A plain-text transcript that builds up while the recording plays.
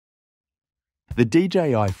The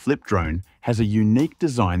DJI Flip drone has a unique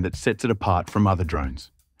design that sets it apart from other drones.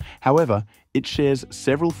 However, it shares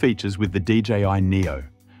several features with the DJI Neo,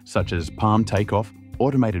 such as palm takeoff,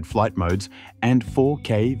 automated flight modes, and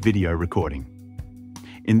 4K video recording.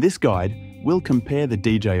 In this guide, we'll compare the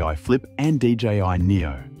DJI Flip and DJI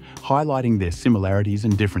Neo, highlighting their similarities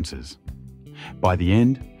and differences. By the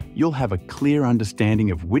end, you'll have a clear understanding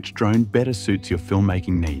of which drone better suits your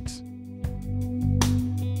filmmaking needs.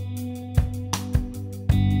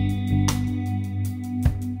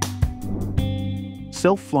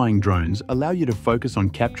 Self-flying drones allow you to focus on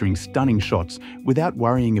capturing stunning shots without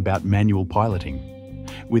worrying about manual piloting.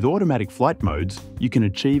 With automatic flight modes, you can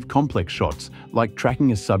achieve complex shots like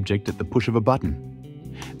tracking a subject at the push of a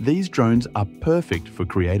button. These drones are perfect for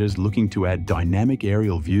creators looking to add dynamic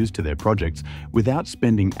aerial views to their projects without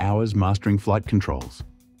spending hours mastering flight controls.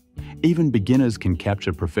 Even beginners can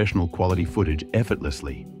capture professional quality footage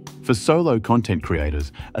effortlessly. For solo content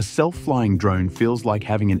creators, a self-flying drone feels like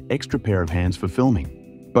having an extra pair of hands for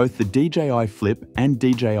filming. Both the DJI Flip and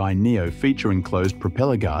DJI Neo feature enclosed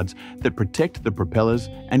propeller guards that protect the propellers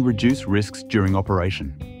and reduce risks during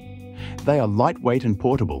operation. They are lightweight and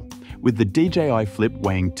portable, with the DJI Flip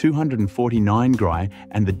weighing 249 gr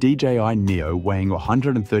and the DJI Neo weighing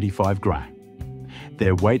 135 gr.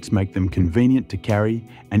 Their weights make them convenient to carry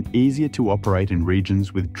and easier to operate in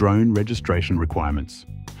regions with drone registration requirements.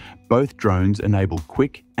 Both drones enable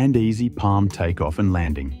quick and easy palm takeoff and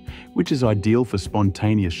landing, which is ideal for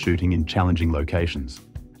spontaneous shooting in challenging locations.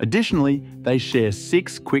 Additionally, they share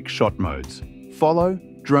 6 quick shot modes: follow,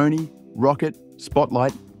 droney, rocket,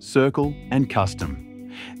 spotlight, circle, and custom.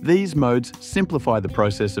 These modes simplify the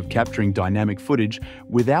process of capturing dynamic footage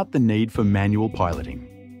without the need for manual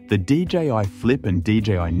piloting. The DJI Flip and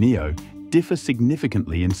DJI Neo differ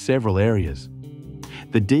significantly in several areas.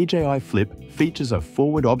 The DJI Flip features a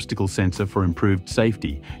forward obstacle sensor for improved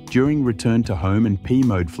safety during return to home and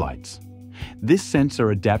P-mode flights. This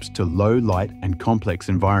sensor adapts to low light and complex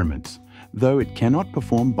environments, though it cannot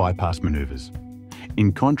perform bypass maneuvers.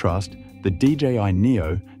 In contrast, the DJI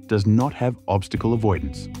Neo does not have obstacle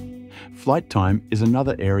avoidance. Flight time is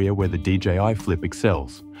another area where the DJI Flip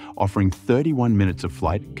excels, offering 31 minutes of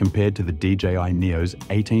flight compared to the DJI Neo's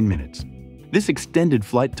 18 minutes. This extended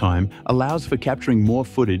flight time allows for capturing more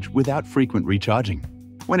footage without frequent recharging.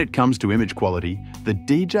 When it comes to image quality, the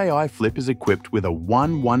DJI Flip is equipped with a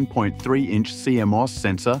 1.3-inch CMOS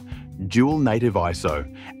sensor, dual native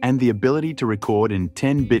ISO, and the ability to record in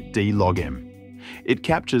 10-bit D-Log-M. It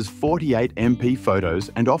captures 48 MP photos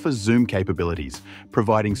and offers zoom capabilities,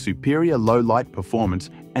 providing superior low-light performance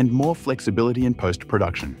and more flexibility in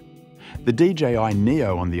post-production. The DJI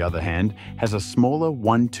Neo, on the other hand, has a smaller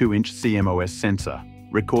 1.2-inch CMOS sensor,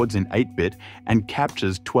 records in 8-bit, and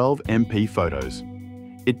captures 12 MP photos.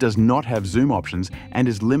 It does not have zoom options and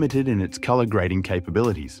is limited in its color grading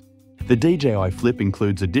capabilities. The DJI Flip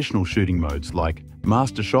includes additional shooting modes like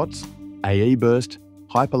Master Shots, AE Burst,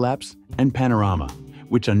 Hyperlapse, and Panorama,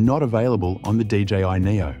 which are not available on the DJI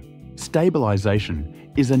Neo.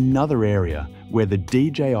 Stabilization is another area where the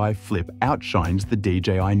DJI Flip outshines the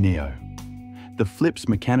DJI Neo. The Flip's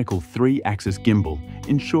mechanical 3-axis gimbal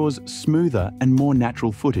ensures smoother and more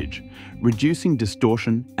natural footage, reducing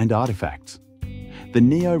distortion and artifacts. The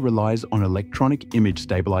Neo relies on electronic image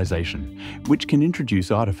stabilization, which can introduce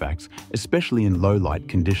artifacts, especially in low-light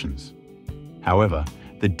conditions. However,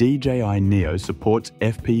 the DJI Neo supports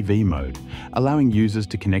FPV mode, allowing users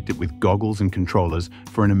to connect it with goggles and controllers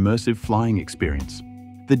for an immersive flying experience.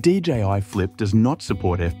 The DJI Flip does not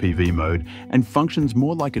support FPV mode and functions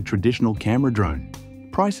more like a traditional camera drone.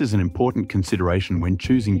 Price is an important consideration when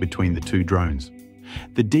choosing between the two drones.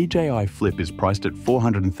 The DJI Flip is priced at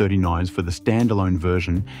 $439 for the standalone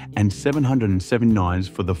version and $779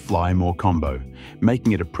 for the Fly More combo,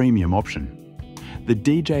 making it a premium option. The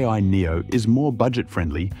DJI Neo is more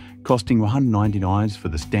budget-friendly, costing $199 for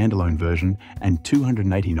the standalone version and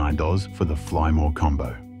 $289 for the Fly More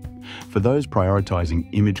combo. For those prioritizing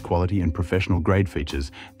image quality and professional-grade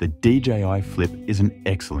features, the DJI Flip is an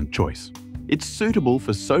excellent choice. It's suitable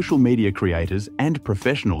for social media creators and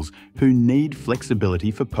professionals who need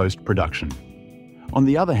flexibility for post-production. On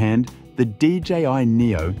the other hand, the DJI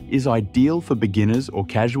Neo is ideal for beginners or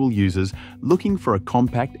casual users looking for a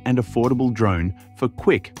compact and affordable drone for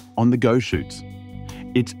quick, on-the-go shoots.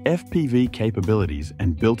 Its FPV capabilities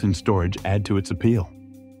and built-in storage add to its appeal.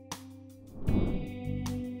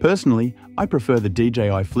 Personally, I prefer the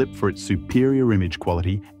DJI Flip for its superior image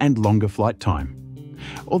quality and longer flight time.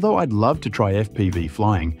 Although I'd love to try FPV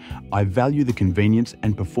flying, I value the convenience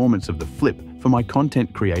and performance of the Flip for my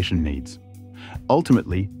content creation needs.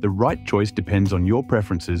 Ultimately, the right choice depends on your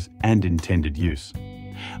preferences and intended use.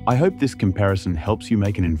 I hope this comparison helps you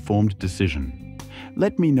make an informed decision.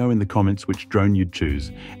 Let me know in the comments which drone you'd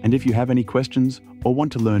choose, and if you have any questions or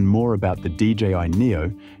want to learn more about the DJI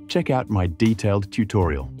Neo, check out my detailed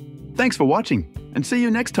tutorial. Thanks for watching, and see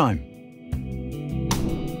you next time!